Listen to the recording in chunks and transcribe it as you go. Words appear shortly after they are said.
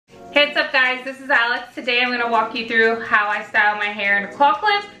Hey, what's up guys? This is Alex. Today I'm going to walk you through how I style my hair in a claw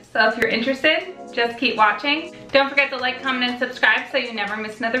clip. So if you're interested, just keep watching. Don't forget to like, comment, and subscribe so you never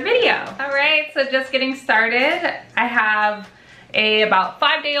miss another video. Alright, so just getting started. I have a about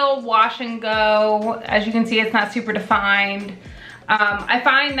 5-day-old wash and go. As you can see, it's not super defined. I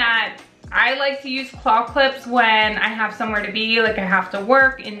find that I like to use claw clips when I have somewhere to be, like I have to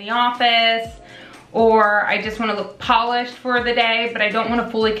work in the office, or I just want to look polished for the day, but I don't want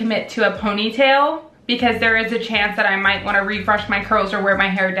to fully commit to a ponytail because there is a chance that I might want to refresh my curls or wear my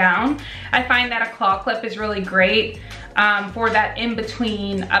hair down. I find that a claw clip is really great for that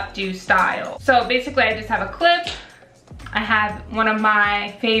in-between updo style. So basically I just have a clip. I have one of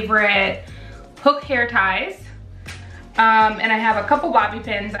my favorite hook hair ties. And I have a couple bobby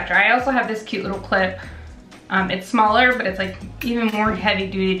pins. I also have this cute little clip. It's smaller, but it's like even more heavy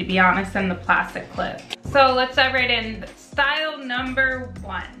duty, to be honest, than the plastic clip. So let's dive right in. Style number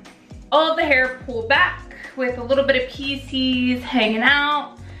 1. All of the hair pulled back with a little bit of PCs hanging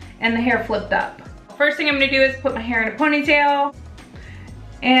out and the hair flipped up. First thing I'm gonna do is put my hair in a ponytail.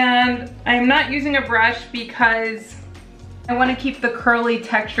 And I'm not using a brush because I want to keep the curly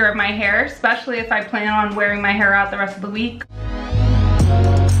texture of my hair, especially if I plan on wearing my hair out the rest of the week.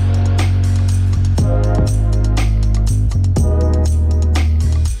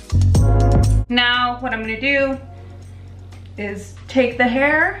 Now what I'm going to do is take the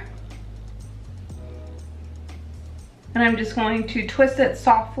hair and I'm just going to twist it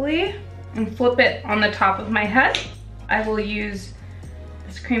softly and flip it on the top of my head. I will use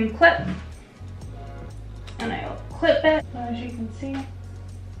this cream clip and I will clip it, as you can see.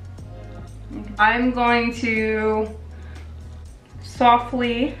 I'm going to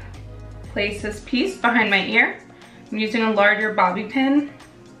softly place this piece behind my ear. I'm using a larger bobby pin.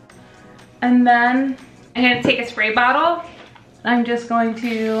 And then I'm gonna take a spray bottle. I'm just going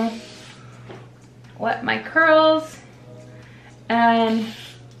to wet my curls and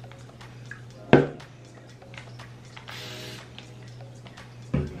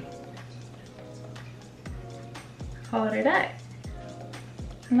call it a day.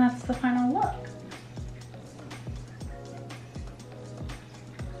 And that's the final look.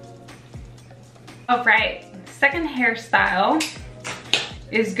 All right, second hairstyle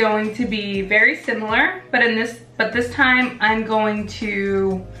is going to be very similar, but this time I'm going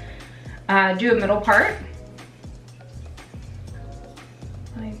to do a middle part.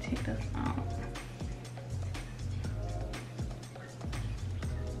 Let me take this out.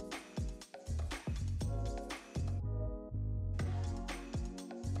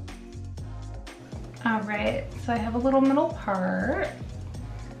 All right, so I have a little middle part.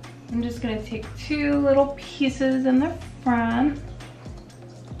 I'm just gonna take 2 little pieces in the front.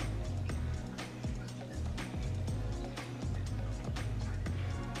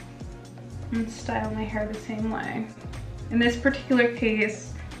 And style my hair the same way. In this particular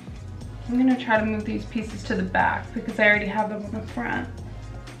case, I'm gonna try to move these pieces to the back because I already have them in the front.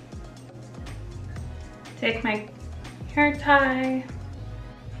 Take my hair tie,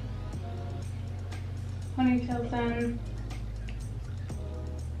 ponytails in.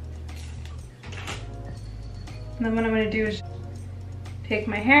 And then what I'm gonna do is take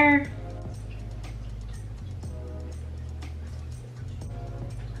my hair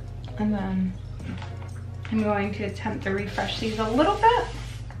and then I'm going to attempt to refresh these a little bit.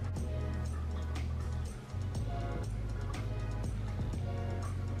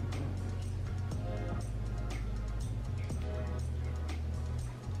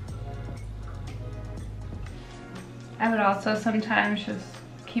 I would also sometimes just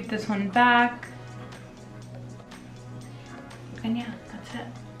keep this one back. And yeah, that's it.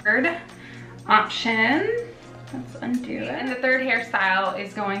 Third option. Let's undo it. And the third hairstyle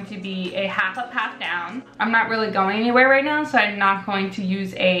is going to be a half up, half down. I'm not really going anywhere right now, so I'm not going to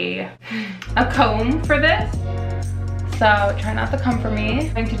use a comb for this. So try not to come for me.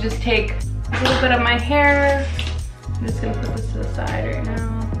 I'm going to just take a little bit of my hair. I'm just gonna put this to the side right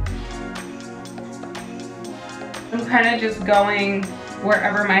now. I'm kind of just going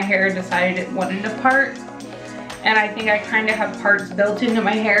wherever my hair decided it wanted to part. And I think I kind of have parts built into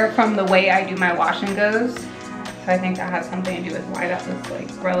my hair from the way I do my wash and goes. So I think that has something to do with why that was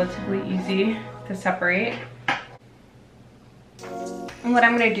like relatively easy to separate. And what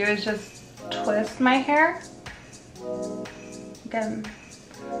I'm gonna do is just twist my hair. Again,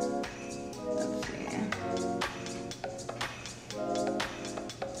 let's see.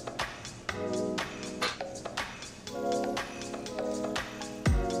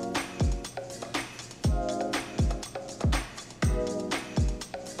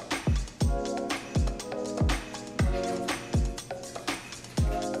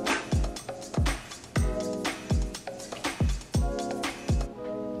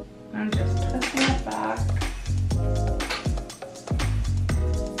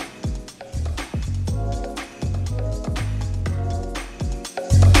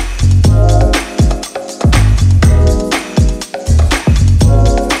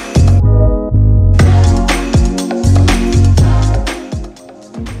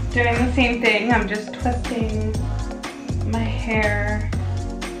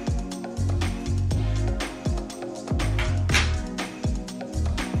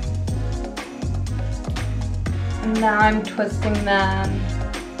 And now I'm twisting them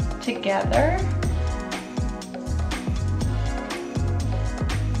together.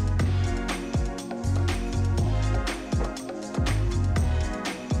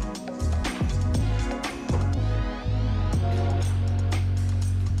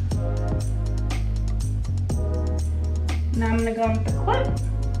 Now I'm gonna go in with the clip.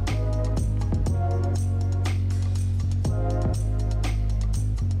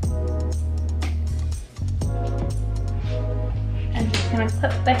 And just gonna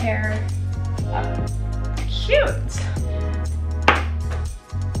clip the hair up. Cute.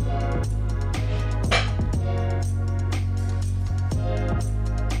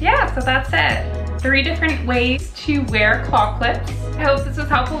 Yeah, so that's it. 3 different ways to wear claw clips. I hope this was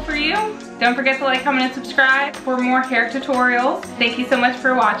helpful for you. Don't forget to like, comment, and subscribe for more hair tutorials. Thank you so much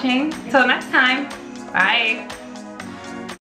for watching. Until next time, bye.